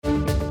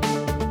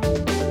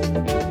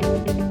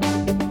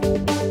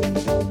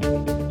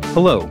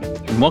Hello,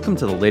 and welcome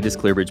to the latest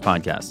ClearBridge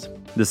podcast.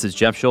 This is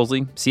Jeff Schulze,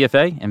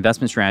 CFA,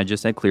 investment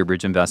strategist at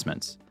ClearBridge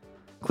Investments.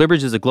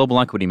 ClearBridge is a global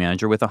equity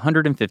manager with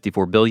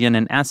 $154 billion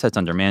in assets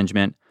under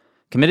management,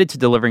 committed to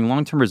delivering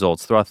long-term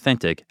results through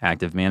authentic,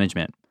 active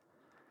management.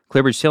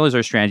 ClearBridge tailors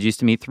our strategies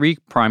to meet three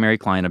primary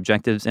client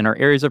objectives in our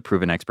areas of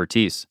proven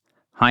expertise: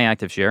 high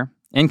active share,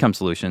 income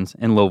solutions,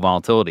 and low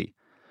volatility.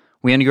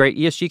 We integrate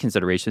ESG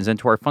considerations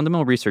into our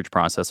fundamental research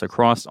process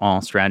across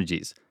all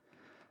strategies.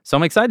 So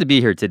I'm excited to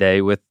be here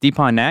today with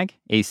Deepan Nag,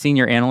 a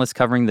senior analyst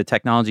covering the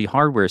technology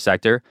hardware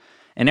sector,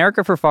 and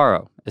Erica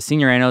Ferfaro, a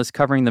senior analyst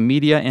covering the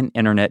media and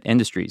internet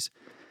industries.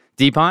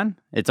 Deepan,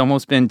 it's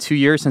almost been 2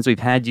 years since we've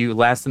had you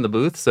last in the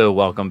booth, so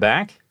welcome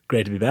back.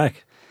 Great to be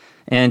back.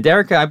 And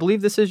Erica, I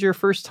believe this is your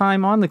first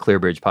time on the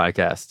ClearBridge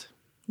podcast.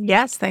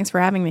 Yes, thanks for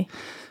having me.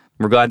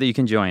 We're glad that you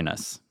can join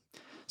us.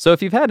 So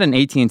if you've had an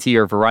AT&T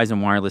or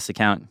Verizon wireless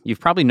account, you've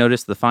probably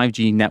noticed the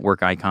 5G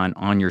network icon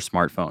on your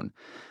smartphone.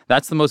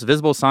 That's the most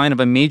visible sign of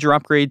a major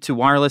upgrade to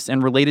wireless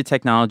and related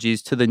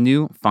technologies to the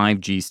new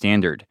 5G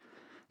standard.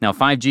 Now,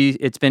 5G,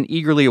 it's been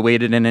eagerly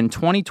awaited, and in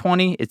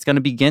 2020, it's going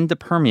to begin to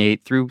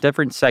permeate through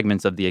different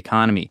segments of the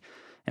economy.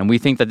 And we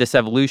think that this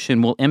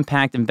evolution will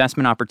impact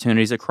investment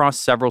opportunities across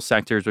several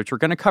sectors, which we're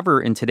going to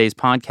cover in today's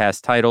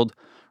podcast titled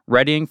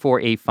Readying for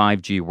a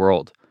 5G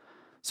World.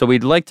 So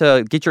we'd like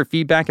to get your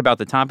feedback about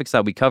the topics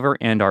that we cover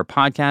and our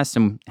podcast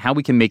and how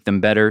we can make them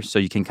better. So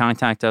you can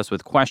contact us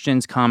with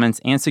questions, comments,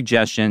 and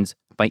suggestions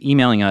by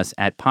emailing us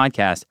at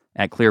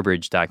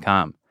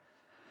podcast@clearbridge.com.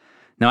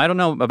 Now, I don't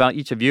know about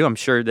each of you. I'm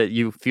sure that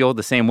you feel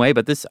the same way,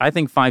 but I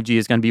think 5G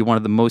is going to be one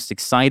of the most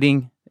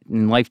exciting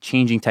and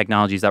life-changing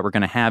technologies that we're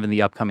going to have in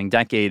the upcoming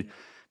decade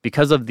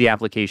because of the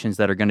applications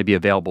that are going to be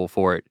available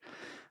for it.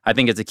 I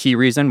think it's a key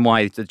reason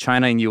why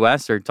China and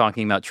U.S. are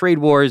talking about trade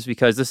wars,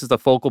 because this is the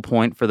focal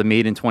point for the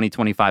Made in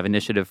 2025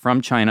 initiative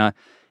from China.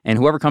 And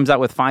whoever comes out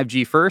with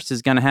 5G first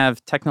is going to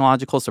have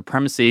technological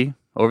supremacy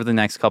over the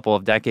next couple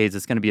of decades.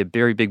 It's going to be a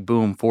very big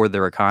boom for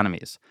their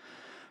economies.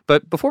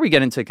 But before we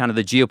get into kind of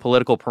the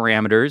geopolitical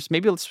parameters,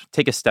 maybe let's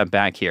take a step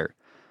back here.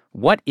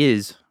 What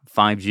is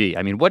 5G?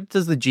 I mean, what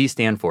does the G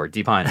stand for,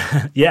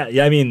 Deepan?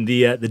 Yeah. I mean,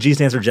 the G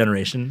stands for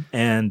generation,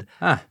 and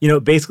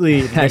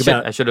basically, I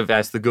should have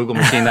asked the Google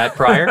machine that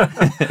prior.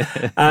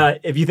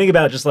 If you think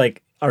about just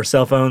like our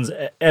cell phones,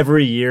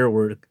 every year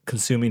we're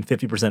consuming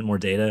 50% more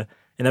data,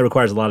 and that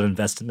requires a lot of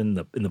investment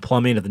in the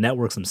plumbing of the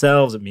networks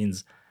themselves. It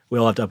means we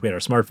all have to upgrade our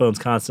smartphones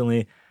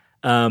constantly.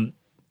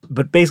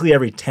 But basically,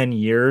 every 10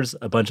 years,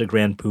 a bunch of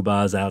grand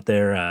poobahs out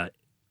there,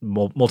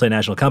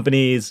 multinational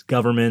companies,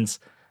 governments,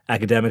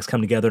 academics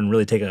come together and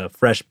really take a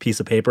fresh piece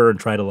of paper and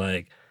try to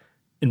like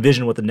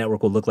envision what the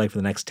network will look like for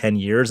the next 10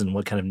 years and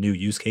what kind of new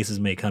use cases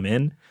may come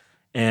in.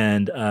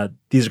 And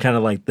these are kind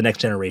of like the next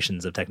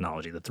generations of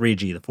technology, the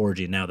 3G, the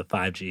 4G, now the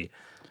 5G.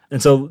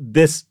 And so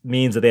this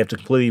means that they have to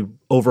completely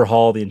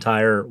overhaul the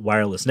entire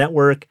wireless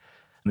network.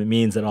 It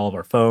means that all of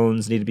our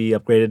phones need to be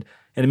upgraded.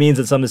 And it means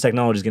that some of this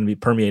technology is going to be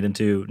permeate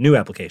into new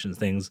applications,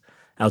 things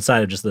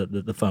outside of just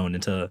the phone,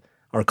 into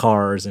our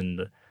cars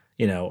and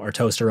our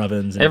toaster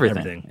ovens and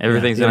everything.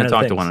 Everything's going to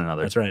talk to one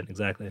another. That's right,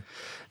 exactly.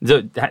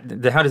 So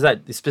how does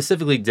that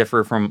specifically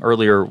differ from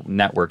earlier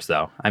networks,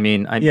 though? I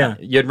mean,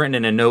 you had written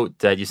in a note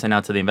that you sent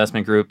out to the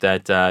investment group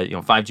that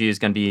 5G is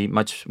going to be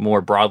much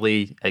more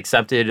broadly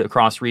accepted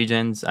across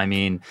regions. I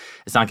mean,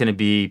 it's not going to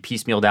be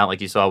piecemealed out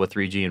like you saw with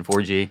 3G and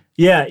 4G.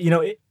 Yeah,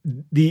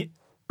 the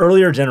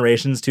earlier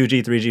generations,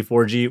 2G, 3G,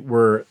 4G,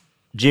 were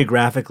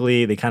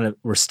geographically, they kind of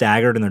were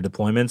staggered in their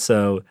deployments.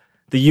 So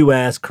the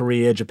U.S.,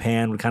 Korea,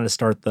 Japan would kind of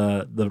start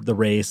the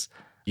race.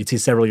 You'd see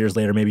several years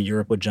later, maybe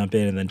Europe would jump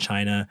in, and then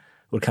China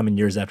would come in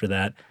years after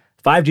that.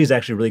 5G is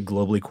actually really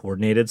globally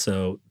coordinated.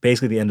 So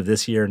basically the end of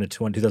this year into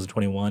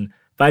 2021,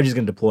 5G is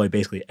going to deploy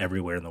basically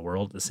everywhere in the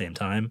world at the same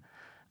time.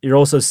 You're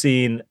also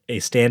seeing a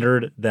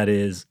standard that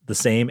is the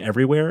same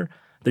everywhere.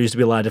 There used to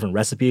be a lot of different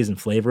recipes and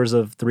flavors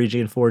of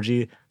 3G and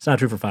 4G. It's not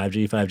true for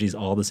 5G. 5G is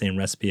all the same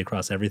recipe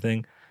across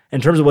everything.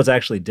 In terms of what's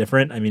actually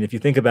different, I mean, if you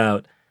think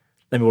about,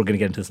 we're going to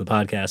get into this in the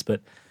podcast,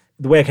 but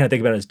the way I kind of think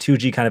about it is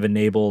 2G kind of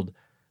enabled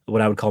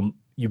what I would call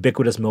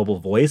ubiquitous mobile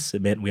voice.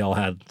 It meant we all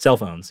had cell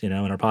phones, in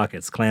our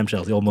pockets,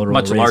 clamshells, the old Motorola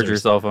Much razors. larger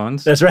cell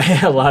phones. That's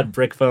right. A lot of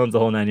brick phones, the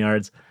whole 9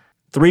 yards.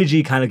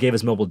 3G kind of gave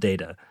us mobile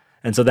data.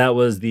 And so that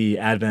was the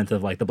advent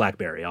of like the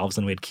BlackBerry. All of a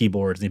sudden we had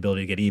keyboards and the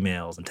ability to get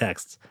emails and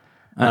texts.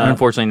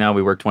 Unfortunately, now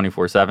we work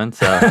 24/7,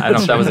 so I don't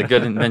know if that was a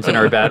good invention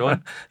or a bad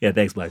one. Yeah,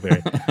 thanks,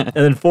 BlackBerry. And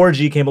then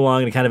 4G came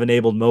along and it kind of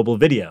enabled mobile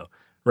video,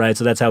 right?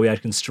 So that's how we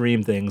actually can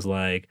stream things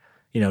like,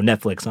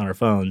 Netflix on our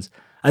phones.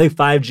 I think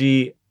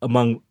 5G,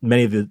 among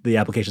many of the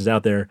applications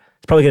out there,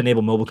 it's probably going to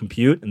enable mobile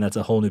compute, and that's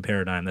a whole new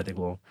paradigm that I think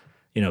will,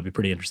 be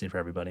pretty interesting for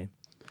everybody.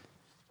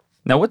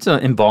 Now, what's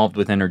involved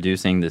with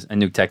introducing a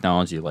new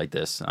technology like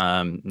this?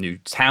 New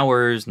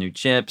towers, new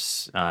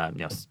chips,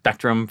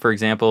 spectrum, for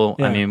example.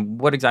 Yeah. I mean,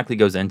 what exactly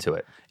goes into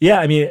it?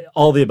 Yeah, I mean,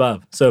 all the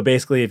above. So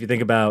basically, if you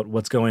think about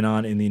what's going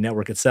on in the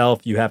network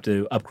itself, you have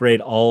to upgrade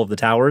all of the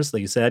towers.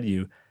 Like you said,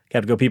 you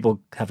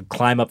People have to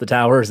climb up the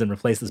towers and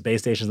replace the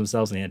base stations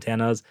themselves and the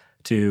antennas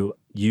to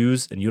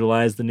use and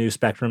utilize the new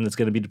spectrum that's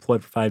going to be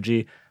deployed for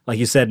 5G. Like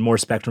you said, more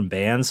spectrum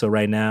bands. So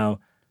right now,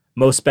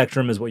 most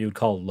spectrum is what you would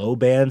call low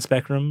band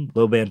spectrum,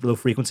 low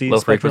frequency Low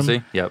spectrum.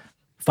 frequency, yep.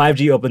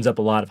 5G opens up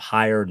a lot of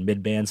higher and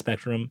mid band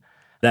spectrum.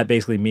 That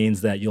basically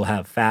means that you'll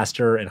have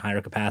faster and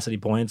higher capacity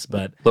points,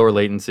 but Lower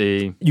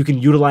latency. you can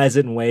utilize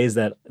it in ways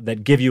that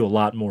give you a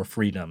lot more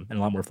freedom and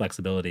a lot more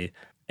flexibility.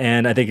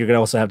 And I think you're going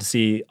to also have to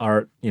see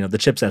the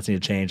chipsets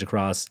need to change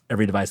across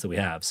every device that we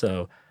have.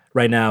 So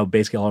right now,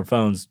 basically all our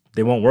phones,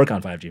 they won't work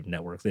on 5G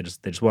networks. They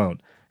just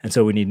won't. And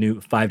so we need new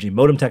 5G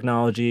modem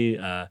technology,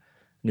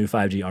 new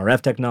 5G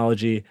RF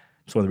technology.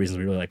 It's one of the reasons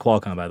we really like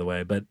Qualcomm, by the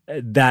way. But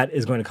that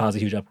is going to cause a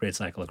huge upgrade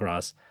cycle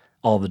across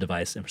all the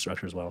device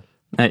infrastructure as well.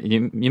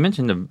 You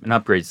mentioned an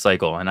upgrade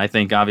cycle, and I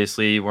think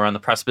obviously we're on the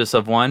precipice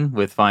of one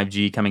with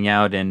 5G coming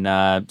out, and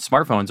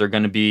smartphones are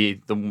going to be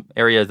the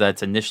area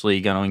that's initially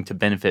going to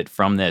benefit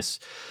from this.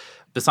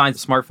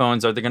 Besides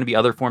smartphones, are there going to be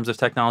other forms of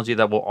technology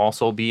that will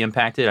also be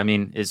impacted? I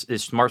mean, is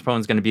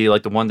smartphones going to be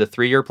like the 1 to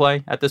 3 year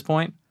play at this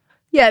point?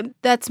 Yeah,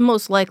 that's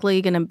most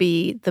likely going to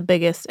be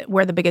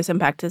where the biggest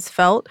impact is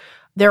felt.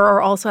 There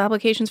are also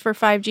applications for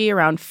 5G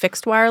around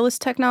fixed wireless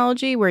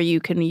technology where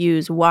you can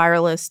use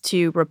wireless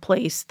to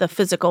replace the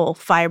physical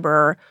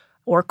fiber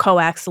or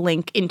coax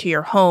link into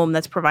your home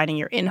that's providing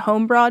your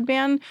in-home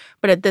broadband.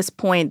 But at this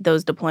point,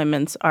 those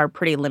deployments are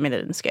pretty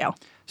limited in scale.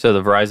 So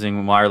the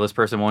Verizon wireless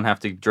person won't have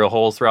to drill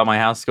holes throughout my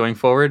house going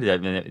forward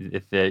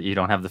if you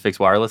don't have the fixed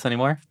wireless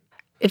anymore?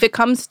 If it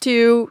comes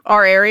to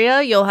our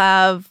area, you'll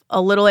have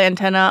a little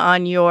antenna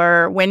on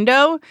your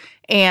window,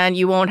 and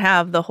you won't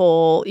have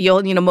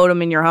you'll need a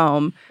modem in your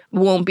home. It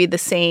won't be the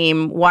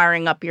same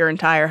wiring up your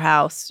entire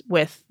house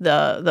with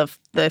the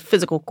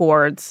physical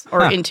cords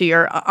or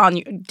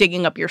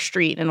digging up your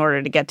street in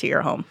order to get to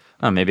your home.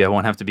 Oh, maybe I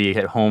won't have to be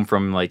at home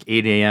from like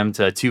 8 a.m.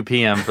 to 2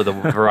 p.m. for the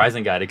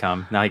Verizon guy to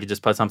come. Now I could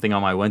just put something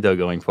on my window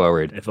going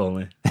forward. If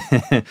only.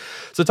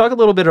 So talk a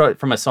little bit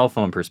from a cell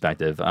phone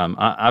perspective.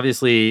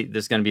 Obviously,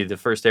 this is going to be the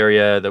first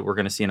area that we're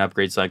going to see an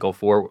upgrade cycle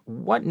for.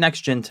 What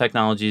next-gen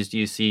technologies do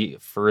you see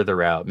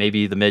further out?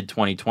 Maybe the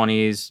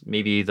mid-2020s,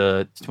 maybe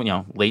the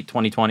late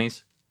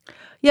 2020s?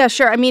 Yeah,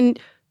 sure. I mean,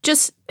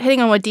 just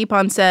hitting on what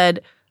Deepan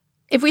said,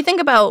 if we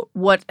think about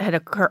what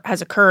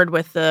has occurred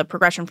with the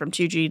progression from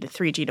 2G to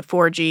 3G to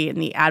 4G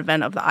and the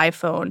advent of the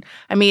iPhone,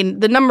 I mean,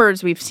 the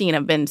numbers we've seen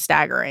have been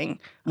staggering,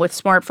 with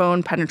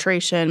smartphone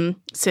penetration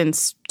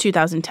since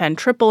 2010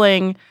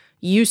 tripling,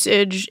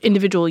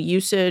 individual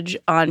usage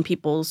on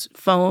people's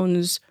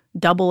phones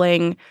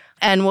doubling.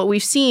 And what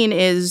we've seen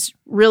is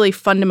really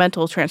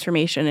fundamental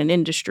transformation in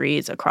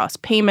industries across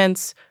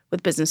payments,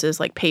 with businesses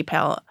like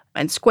PayPal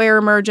and Square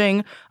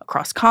emerging,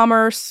 across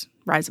commerce,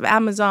 rise of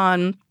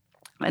Amazon,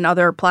 and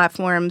other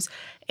platforms,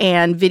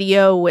 and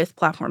video with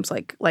platforms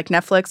like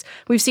Netflix.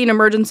 We've seen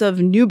emergence of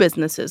new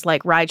businesses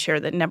like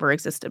rideshare that never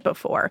existed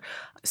before.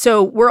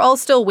 So we're all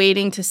still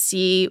waiting to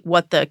see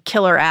what the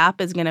killer app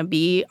is going to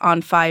be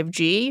on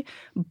 5G,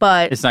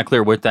 but it's not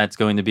clear what that's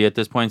going to be at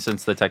this point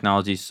since the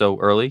technology is so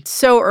early.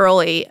 So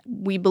early.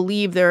 We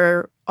believe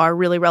there are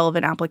really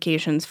relevant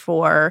applications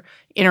for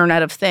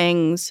Internet of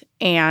Things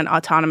and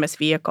autonomous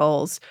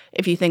vehicles.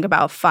 If you think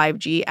about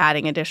 5G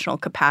adding additional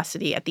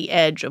capacity at the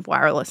edge of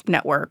wireless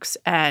networks,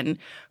 and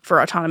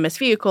for autonomous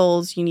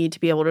vehicles, you need to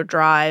be able to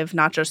drive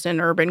not just in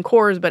urban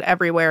cores, but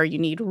everywhere. You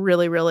need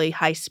really, really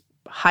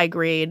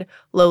high-grade,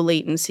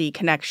 low-latency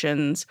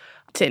connections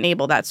to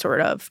enable that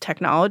sort of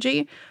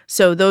technology.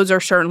 So those are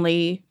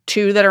certainly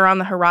two that are on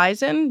the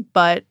horizon,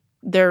 but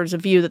there's a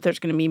view that there's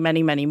going to be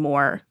many, many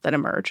more that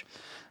emerge.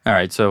 All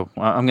right, so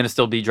I'm going to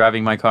still be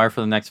driving my car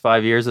for the next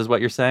 5 years is what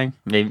you're saying?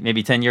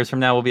 Maybe 10 years from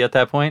now we'll be at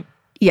that point?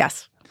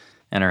 Yes.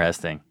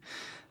 Interesting.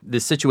 The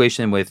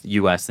situation with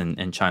U.S.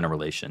 and China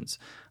relations.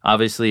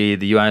 Obviously,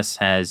 the U.S.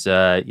 has,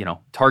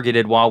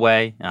 targeted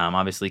Huawei,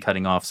 obviously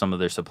cutting off some of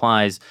their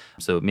supplies,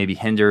 so it maybe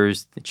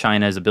hinders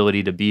China's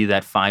ability to be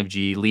that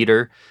 5G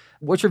leader.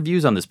 What's your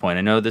views on this point?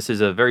 I know this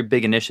is a very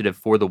big initiative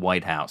for the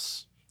White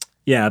House.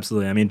 Yeah,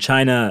 absolutely. I mean,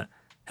 China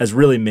has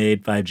really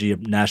made 5G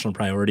a national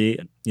priority.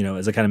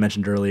 As I kind of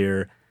mentioned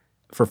earlier,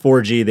 for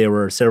 4G, they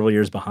were several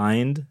years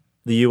behind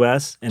the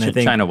U.S. And I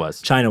think China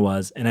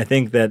was. And I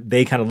think that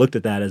they kind of looked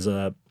at that as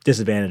a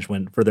disadvantage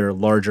for their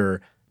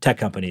larger tech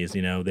companies.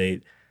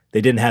 They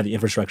didn't have the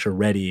infrastructure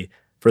ready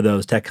for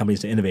those tech companies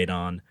to innovate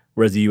on,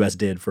 whereas the U.S.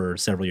 did for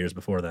several years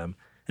before them.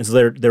 And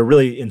so they're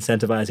really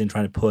incentivizing,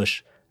 trying to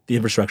push the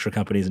infrastructure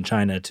companies in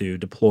China to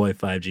deploy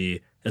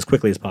 5G as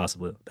quickly as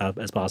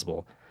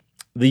possible.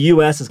 The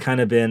U.S. has kind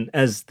of been,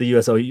 as the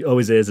U.S.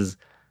 always is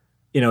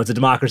it's a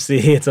democracy,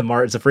 it's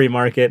a free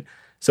market,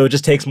 so it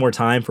just takes more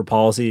time for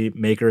policy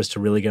makers to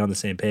really get on the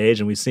same page.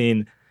 And we've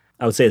seen,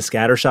 I would say, a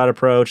scattershot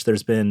approach.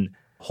 There's been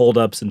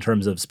holdups in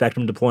terms of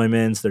spectrum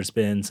deployments. There's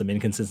been some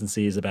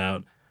inconsistencies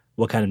about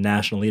what kind of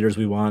national leaders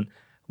we want.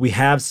 We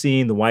have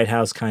seen the White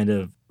House kind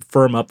of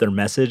firm up their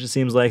message, it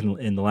seems like,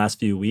 in the last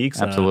few weeks.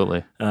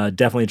 Absolutely.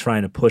 Definitely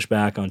trying to push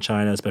back on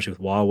China, especially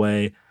with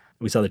Huawei.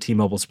 We saw the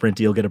T-Mobile Sprint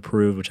deal get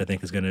approved, which I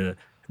think is going to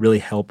really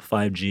help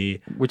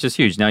 5G. Which is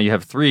huge. Now you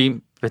have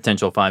 3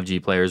 potential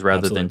 5G players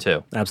rather than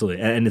 2.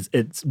 Absolutely. And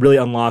it's really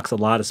unlocks a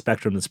lot of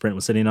spectrum that Sprint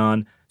was sitting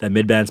on, that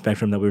mid-band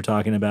spectrum that we were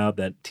talking about,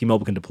 that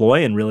T-Mobile can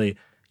deploy and really,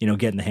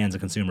 get in the hands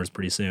of consumers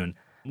pretty soon.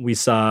 We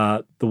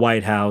saw the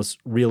White House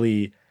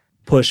really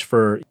push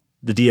for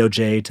the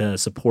DOJ to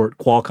support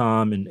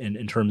Qualcomm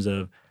in terms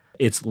of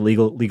its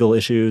legal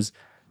issues.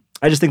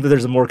 I just think that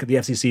there's the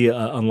FCC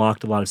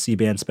unlocked a lot of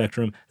C-band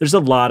spectrum. There's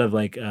a lot of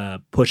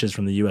pushes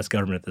from the U.S.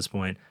 government at this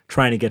point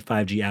trying to get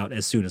 5G out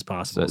as soon as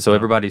possible. So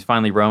everybody's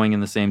finally rowing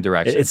in the same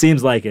direction. It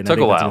seems like it. Took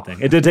a while.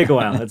 It did take a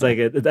while. It's like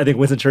I think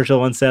Winston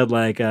Churchill once said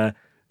the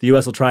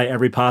U.S. will try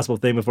every possible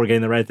thing before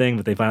getting the right thing,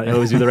 but they finally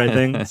always do the right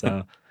thing.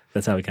 So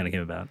that's how it kind of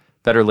came about.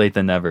 Better late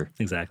than never.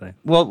 Exactly.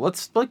 Well,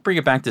 let's bring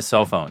it back to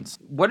cell phones.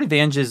 What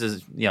advantages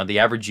is the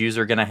average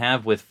user going to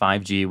have with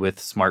 5G with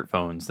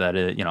smartphones that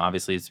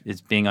obviously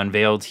is being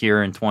unveiled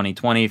here in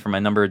 2020 from a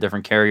number of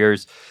different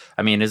carriers?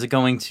 I mean, is it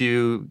going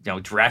to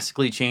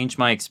drastically change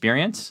my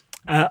experience?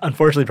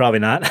 Unfortunately, probably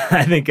not.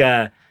 I think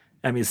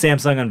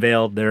Samsung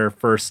unveiled their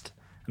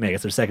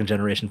second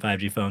generation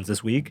 5G phones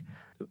this week,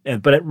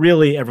 but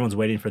really everyone's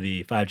waiting for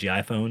the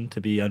 5G iPhone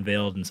to be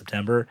unveiled in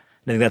September. And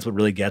I think that's what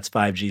really gets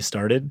 5G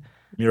started.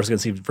 You're also going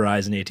to see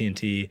Verizon,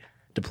 AT&T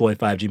deploy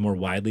 5G more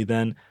widely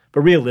then.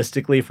 But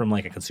realistically, from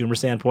a consumer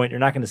standpoint,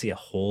 you're not going to see a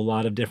whole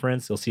lot of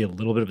difference. You'll see a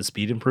little bit of a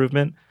speed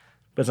improvement,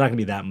 but it's not going to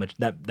be that much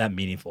that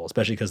meaningful,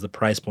 especially because the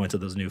price points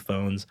of those new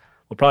phones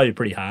will probably be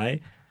pretty high.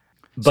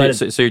 But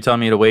so you're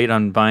telling me to wait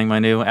on buying my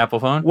new Apple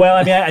phone? Well,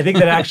 I think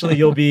that actually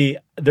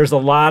there's a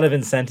lot of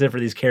incentive for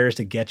these carriers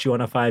to get you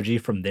on a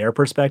 5G from their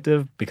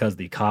perspective, because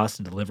the cost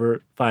to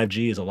deliver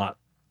 5G is a lot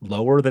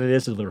lower than it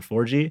is to deliver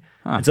 4G.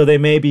 And so they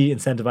may be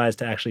incentivized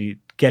to actually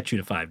get you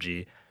to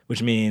 5G,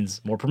 which means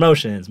more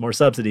promotions, more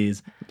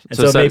subsidies. And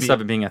so instead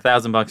of being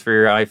 $1,000 for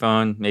your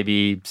iPhone,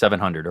 maybe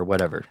 $700 or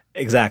whatever.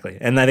 Exactly.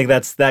 And I think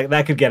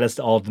that could get us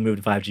all to move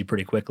to 5G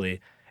pretty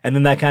quickly. And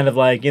then that kind of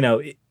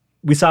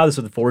we saw this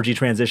with the 4G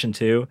transition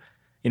too.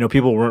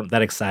 People weren't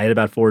that excited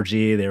about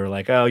 4G. They were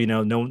like, oh,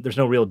 there's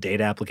no real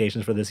data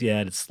applications for this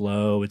yet. It's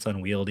slow. It's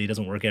unwieldy. It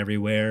doesn't work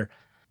everywhere.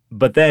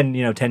 But then,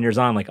 10 years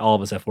on, all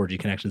of us have 4G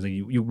connections.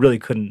 You really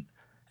couldn't,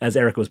 as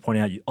Erica was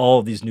pointing out, all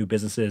of these new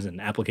businesses and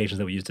applications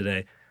that we use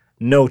today,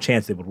 no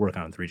chance they would work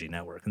on a 3G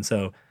network. And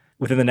so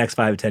within the next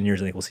 5 to 10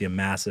 years, I think we'll see a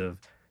massive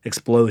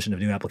explosion of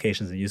new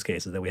applications and use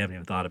cases that we haven't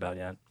even thought about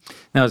yet.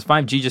 Now, is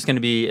 5G just going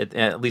to be,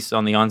 at least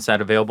on the onset,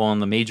 available in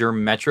the major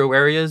metro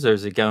areas, or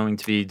is it going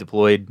to be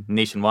deployed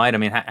nationwide? I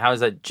mean, how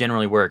does that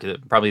generally work? Is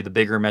it probably the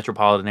bigger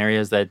metropolitan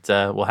areas that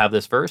will have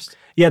this first?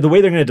 Yeah, the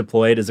way they're going to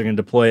deploy it is they're going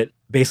to deploy it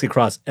basically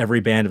across every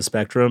band of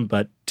spectrum.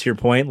 But to your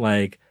point,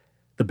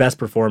 the best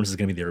performance is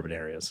going to be the urban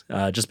areas,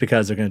 just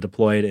because they're going to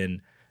deploy it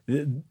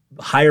in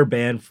higher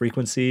band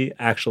frequency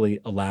actually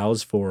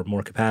allows for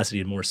more capacity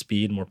and more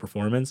speed, more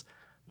performance,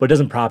 but it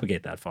doesn't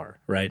propagate that far,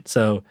 right?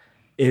 So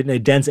in a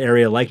dense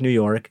area like New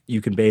York, you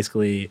can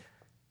basically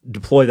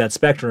deploy that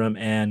spectrum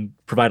and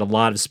provide a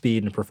lot of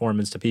speed and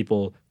performance to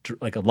people,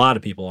 a lot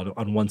of people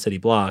on one city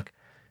block.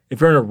 If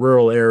you're in a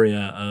rural area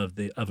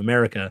of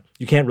America,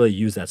 you can't really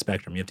use that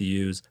spectrum. You have to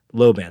use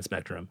low band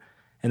spectrum.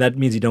 And that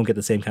means you don't get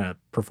the same kind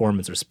of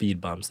performance or speed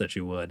bumps that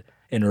you would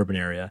in an urban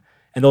area.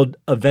 And they'll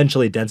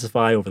eventually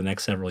densify over the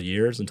next several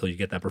years until you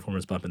get that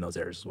performance bump in those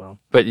areas as well.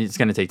 But it's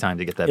going to take time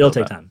to get that. It'll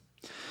take time.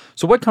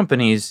 So what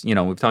companies,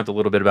 we've talked a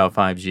little bit about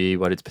 5G,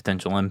 what its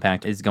potential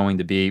impact is going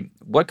to be.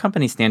 What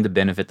companies stand to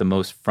benefit the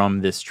most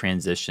from this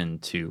transition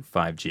to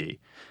 5G?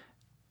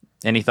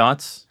 Any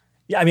thoughts?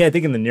 Yeah, I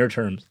think in the near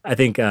term, I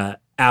think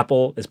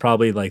Apple is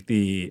probably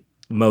the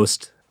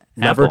most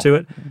lever to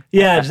it.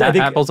 Yeah, I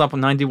think Apple's up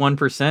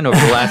 91% over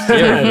the last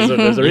year.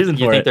 There's a reason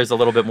for it. You think there's a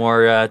little bit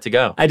more to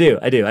go? I do.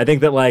 I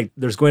think that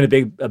there's going to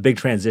be a big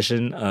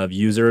transition of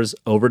users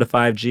over to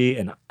 5G,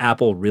 and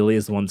Apple really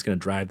is the one that's going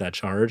to drive that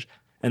charge.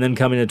 And then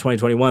coming into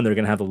 2021, they're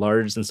going to have the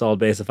largest installed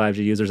base of 5G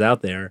users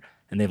out there,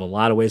 and they have a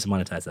lot of ways to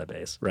monetize that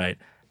base, right?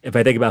 If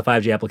I think about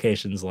 5G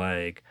applications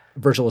like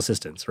virtual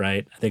assistants,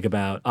 right? I think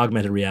about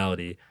augmented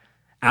reality.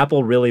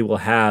 Apple really will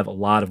have a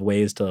lot of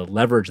ways to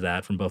leverage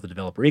that from both the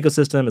developer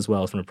ecosystem as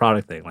well as from a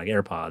product thing like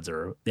AirPods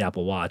or the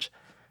Apple Watch.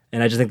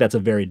 And I just think that's a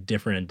very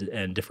different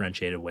and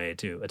differentiated way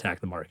to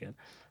attack the market.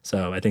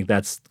 So I think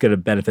that's going to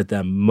benefit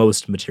them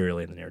most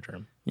materially in the near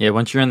term. Yeah,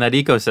 once you're in that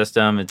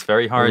ecosystem, it's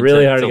very hard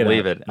really to hard to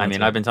leave it. I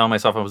mean, I've been telling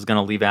myself I was going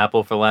to leave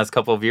Apple for the last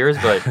couple of years,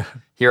 but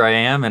here I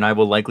am, and I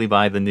will likely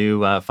buy the new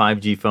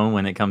 5G phone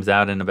when it comes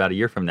out in about a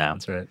year from now.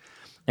 That's right.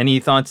 Any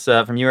thoughts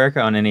from you, Erica,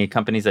 on any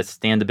companies that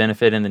stand to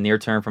benefit in the near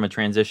term from a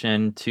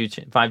transition to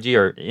 5G,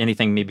 or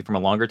anything maybe from a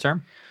longer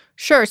term?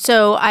 Sure.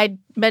 So I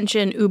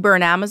mentioned Uber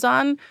and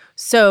Amazon.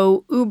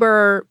 So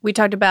Uber, we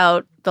talked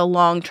about the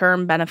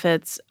long-term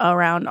benefits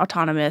around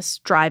autonomous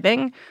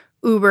driving.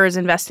 Uber is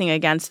investing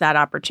against that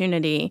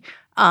opportunity.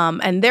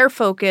 And their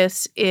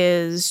focus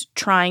is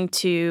trying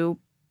to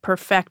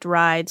perfect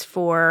rides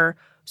for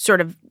sort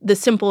of the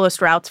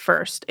simplest routes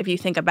first. If you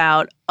think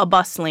about a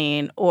bus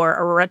lane or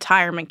a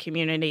retirement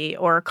community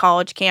or a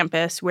college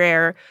campus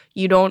where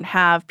you don't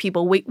have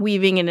people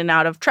weaving in and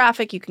out of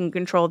traffic, you can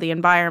control the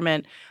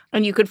environment,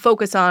 and you could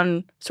focus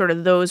on sort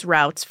of those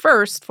routes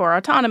first for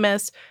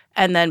autonomous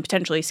and then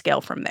potentially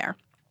scale from there.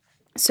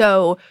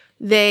 So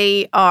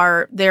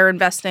they're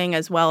investing,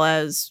 as well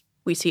as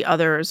we see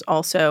others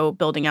also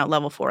building out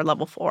level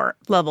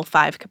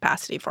 5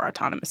 capacity for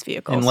autonomous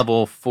vehicles. And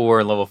level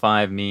 4, level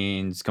 5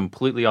 means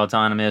completely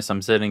autonomous.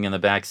 I'm sitting in the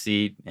back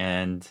seat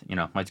and,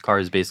 my car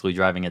is basically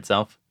driving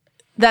itself.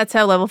 That's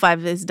how level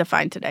 5 is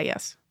defined today,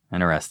 yes.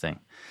 Interesting.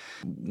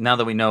 Now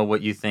that we know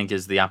what you think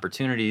is the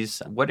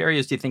opportunities, what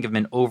areas do you think have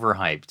been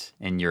overhyped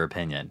in your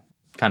opinion,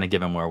 kind of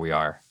given where we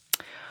are?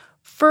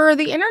 For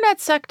the internet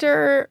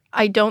sector,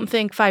 I don't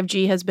think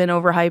 5G has been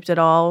overhyped at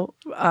all.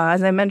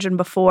 As I mentioned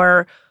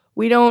before,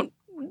 we don't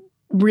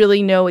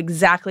really know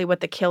exactly what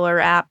the killer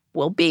app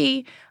will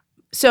be.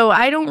 So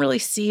I don't really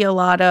see a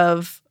lot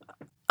of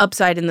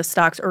upside in the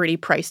stocks already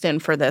priced in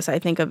for this. I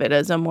think of it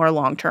as a more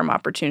long-term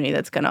opportunity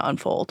that's going to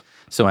unfold.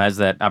 So as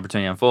that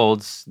opportunity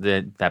unfolds,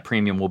 that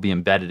premium will be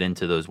embedded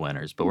into those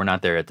winners, but we're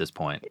not there at this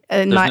point.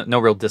 There's no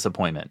real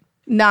disappointment.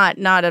 Not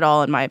at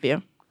all, in my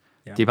view.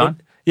 Yeah. Deepan?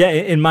 Yeah,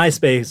 in my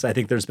space, I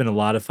think there's been a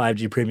lot of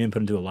 5G premium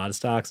put into a lot of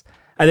stocks.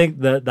 I think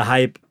the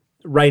hype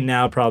right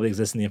now probably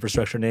exists in the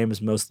infrastructure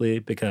names mostly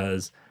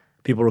because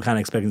people were kind of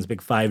expecting this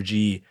big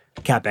 5G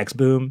CapEx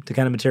boom to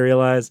kind of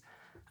materialize.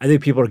 I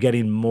think people are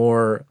getting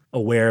more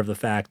aware of the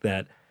fact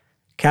that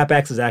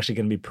CapEx is actually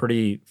going to be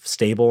pretty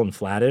stable and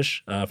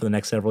flattish for the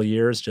next several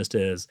years, just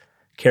as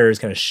carriers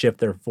kind of shift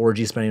their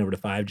 4G spending over to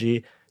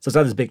 5G. So it's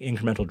not this big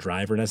incremental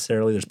driver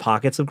necessarily. There's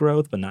pockets of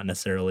growth, but not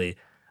necessarily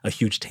a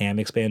huge TAM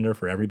expander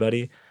for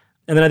everybody.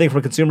 And then I think from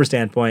a consumer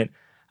standpoint,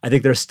 I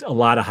think there's a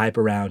lot of hype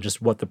around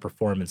just what the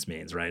performance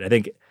means, right? I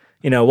think,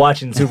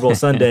 watching Super Bowl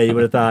Sunday, you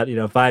would have thought,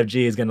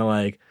 5G is going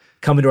to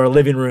come into our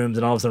living rooms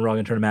and all of a sudden we're all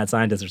going to turn to mad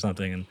scientists or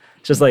something. And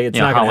it's just it's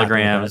not going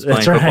to happen. Holograms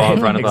playing football in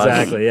front of us.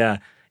 Exactly, yeah.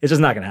 It's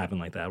just not going to happen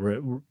like that.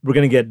 We're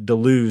going to get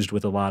deluged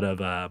with a lot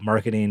of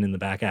marketing in the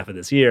back half of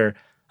this year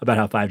about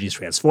how 5G is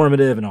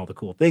transformative and all the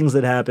cool things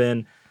that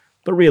happen.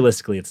 But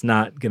realistically, it's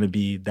not going to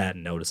be that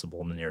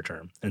noticeable in the near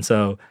term. And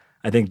so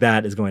I think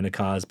that is going to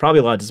cause probably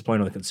a lot of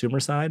disappointment on the consumer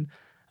side.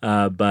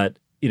 But,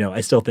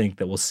 I still think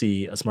that we'll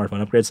see a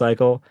smartphone upgrade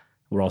cycle.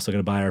 We're also going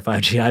to buy our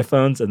 5G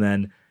iPhones. And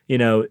then,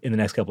 in the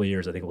next couple of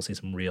years, I think we'll see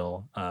some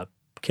real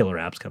killer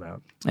apps come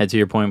out. And to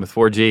your point with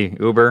 4G,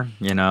 Uber,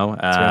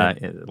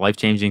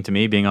 life-changing to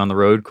me being on the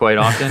road quite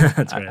often.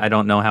 That's right. I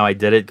don't know how I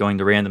did it, going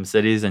to random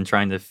cities and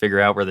trying to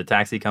figure out where the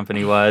taxi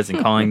company was and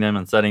calling them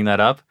and setting that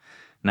up.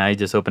 Now you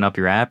just open up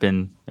your app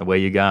and away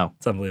you go.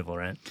 It's unbelievable,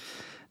 right?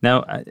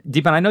 Now,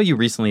 Deepan, I know you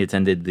recently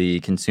attended the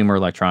Consumer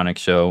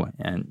Electronics Show.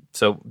 And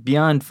so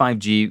beyond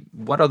 5G,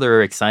 what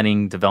other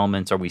exciting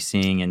developments are we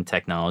seeing in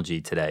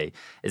technology today?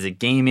 Is it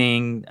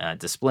gaming,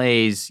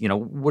 displays?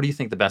 What do you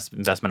think the best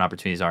investment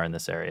opportunities are in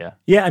this area?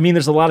 Yeah,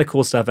 there's a lot of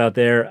cool stuff out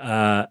there.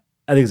 I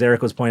think as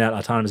Eric was pointing out,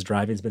 autonomous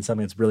driving has been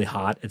something that's really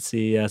hot at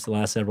CES the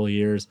last several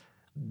years.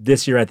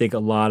 This year, I think a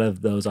lot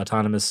of those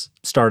autonomous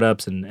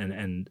startups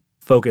and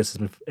focus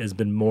has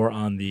been more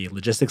on the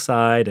logistics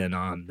side and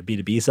on the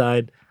B2B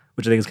side,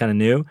 which I think is kind of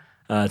new.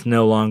 It's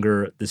no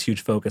longer this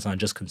huge focus on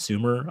just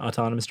consumer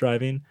autonomous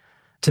driving.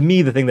 To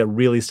me, the thing that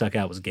really stuck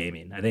out was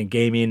gaming. I think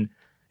gaming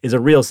is a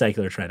real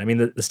secular trend.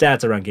 The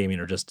stats around gaming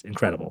are just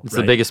incredible. It's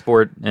the biggest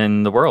sport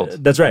in the world.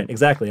 That's right,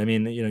 exactly.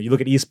 You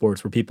look at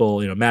esports where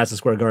people, Madison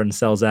Square Garden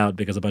sells out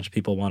because a bunch of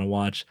people want to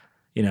watch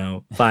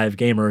 5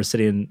 gamers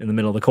sitting in the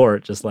middle of the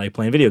court just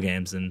playing video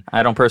games. And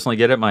I don't personally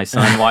get it. My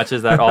son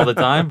watches that all the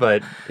time,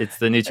 but it's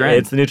the new trend.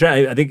 It's the new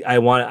trend.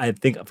 I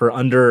think for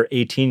under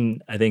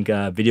 18, I think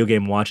video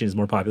game watching is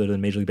more popular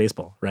than Major League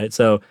Baseball, right?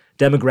 So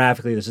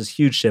demographically, there's this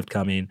huge shift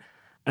coming.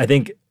 I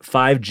think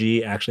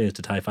 5G, actually, is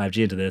to tie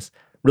 5G into this,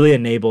 really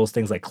enables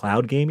things like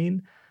cloud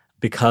gaming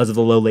because of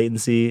the low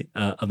latency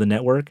of the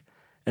network.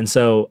 And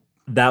so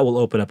that will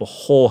open up a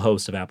whole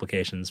host of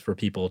applications for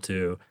people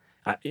to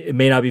it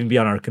may not even be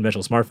on our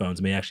conventional smartphones.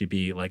 It may actually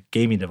be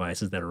gaming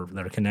devices that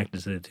are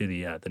connected to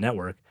the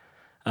network.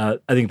 I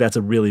think that's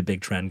a really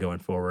big trend going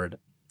forward.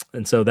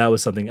 And so that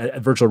was something,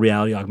 virtual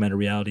reality, augmented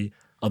reality,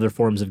 other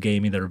forms of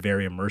gaming that are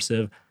very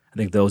immersive. I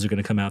think those are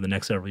going to come out in the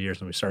next several years,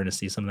 and we're starting to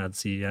see some of that at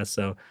CES.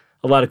 So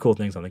a lot of cool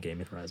things on the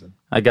gaming horizon.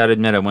 I got to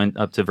admit, I went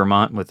up to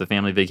Vermont with the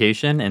family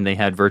vacation, and they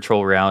had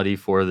virtual reality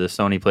for the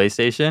Sony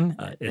PlayStation.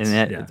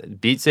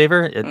 Beat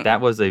Saber,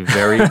 that was a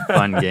very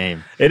fun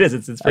game. It is.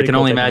 It's I can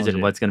only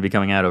imagine what's going to be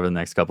coming out over the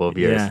next couple of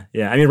years.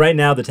 Yeah. Right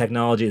now the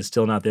technology is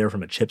still not there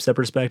from a chipset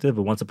perspective,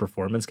 but once the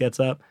performance gets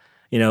up,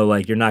 you're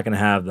not going to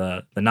have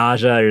the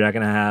nausea. You're not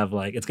going to have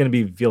it's going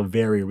to feel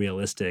very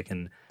realistic,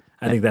 and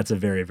I think that's a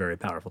very, very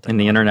powerful technology. And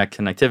the internet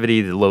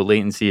connectivity, the low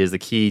latency is the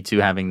key to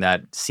having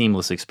that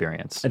seamless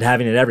experience. And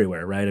having it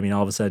everywhere, right?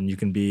 All of a sudden you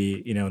can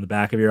be, in the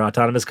back of your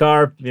autonomous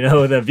car,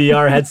 with a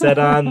VR headset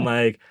on,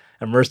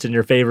 immersed in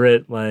your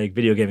favorite,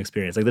 video game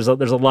experience. There's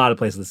a lot of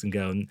places this can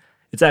go. And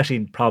it's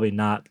actually probably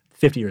not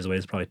 50 years away.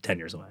 It's probably 10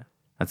 years away.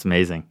 That's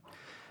amazing.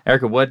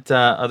 Erica, what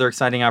other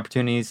exciting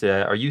opportunities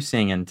are you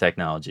seeing in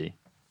technology?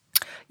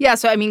 Yeah,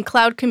 so I mean,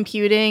 cloud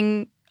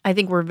computing, I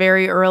think we're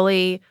very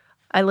early.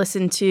 I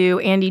listened to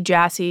Andy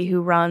Jassy,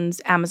 who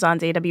runs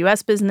Amazon's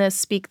AWS business,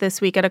 speak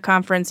this week at a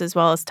conference, as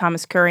well as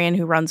Thomas Kurian,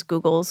 who runs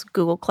Google's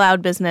Google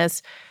Cloud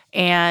business.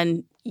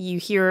 And you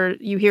hear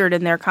it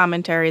in their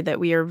commentary that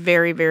we are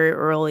very, very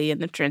early in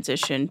the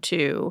transition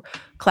to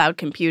cloud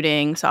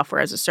computing,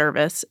 software as a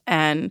service,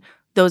 and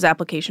those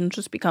applications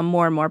just become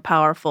more and more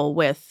powerful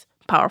with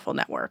powerful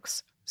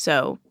networks.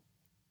 So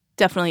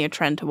definitely a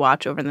trend to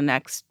watch over the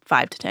next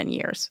 5 to 10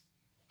 years.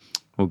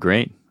 Well,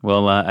 great.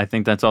 Well, I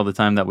think that's all the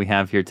time that we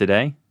have here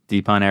today.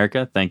 Deepan,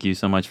 Erica, thank you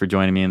so much for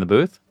joining me in the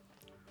booth.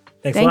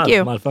 Thanks Thank a lot. you. It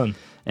was a lot of fun.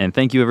 And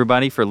thank you,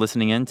 everybody, for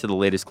listening in to the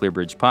latest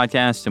ClearBridge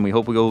podcast. And we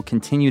hope you will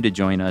continue to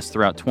join us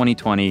throughout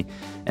 2020.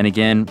 And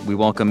again, we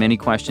welcome any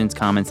questions,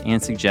 comments,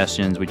 and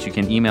suggestions, which you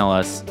can email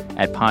us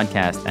at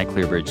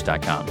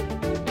podcast@clearbridge.com.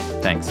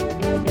 Thanks.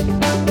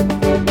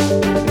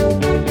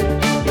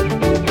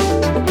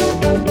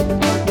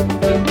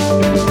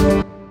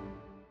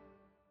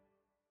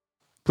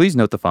 Please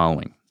note the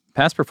following.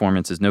 Past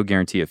performance is no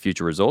guarantee of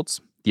future results.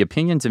 The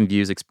opinions and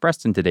views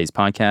expressed in today's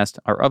podcast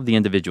are of the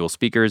individual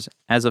speakers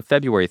as of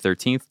February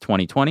 13th,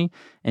 2020,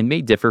 and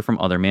may differ from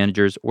other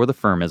managers or the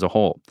firm as a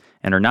whole,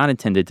 and are not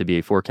intended to be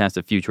a forecast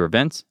of future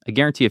events, a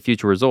guarantee of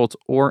future results,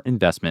 or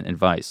investment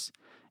advice.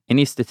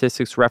 Any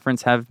statistics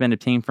referenced have been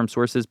obtained from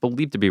sources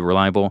believed to be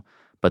reliable,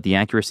 but the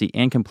accuracy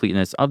and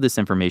completeness of this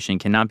information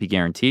cannot be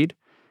guaranteed.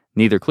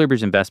 Neither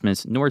ClearBridge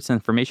Investments nor its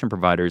information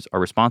providers are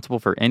responsible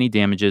for any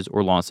damages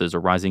or losses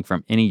arising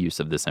from any use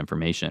of this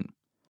information.